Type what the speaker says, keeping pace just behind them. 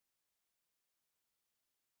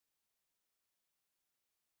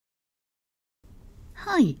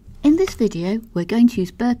Hi, in this video we're going to use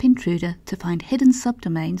Burp Intruder to find hidden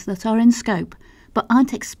subdomains that are in scope but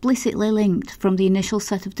aren't explicitly linked from the initial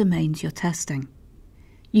set of domains you're testing.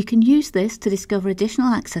 You can use this to discover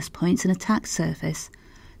additional access points in attack surface,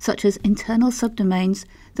 such as internal subdomains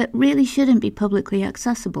that really shouldn't be publicly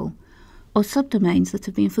accessible, or subdomains that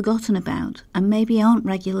have been forgotten about and maybe aren't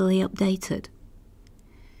regularly updated.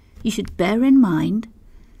 You should bear in mind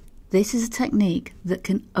this is a technique that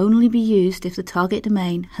can only be used if the target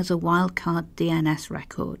domain has a wildcard DNS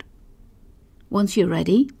record. Once you're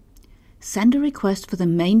ready, send a request for the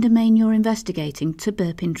main domain you're investigating to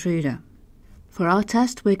Burp Intruder. For our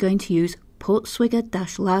test, we're going to use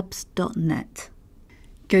portswigger-labs.net.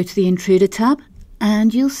 Go to the Intruder tab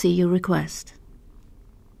and you'll see your request.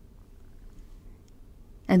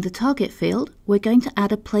 In the target field, we're going to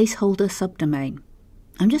add a placeholder subdomain.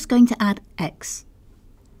 I'm just going to add X.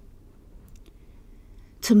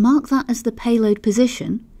 To mark that as the payload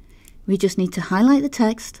position, we just need to highlight the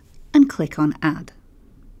text and click on Add.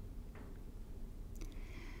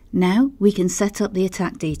 Now we can set up the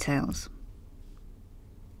attack details.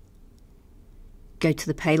 Go to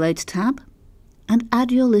the Payloads tab and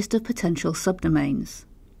add your list of potential subdomains.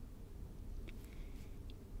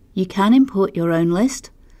 You can import your own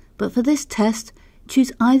list, but for this test,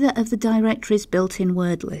 choose either of the directory's built-in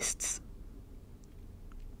word lists.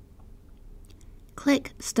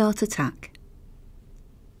 Click Start Attack.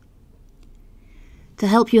 To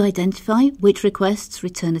help you identify which requests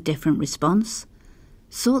return a different response,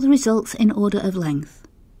 sort the results in order of length.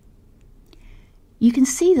 You can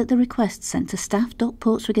see that the request sent to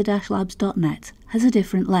staff.portswigger-labs.net has a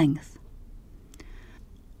different length.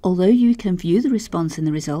 Although you can view the response in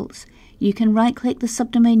the results, you can right-click the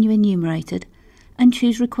subdomain you enumerated and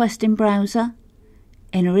choose Request in Browser,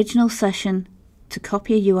 in Original Session, to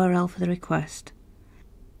copy a URL for the request.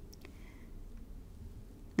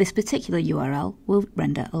 This particular URL will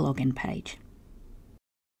render a login page.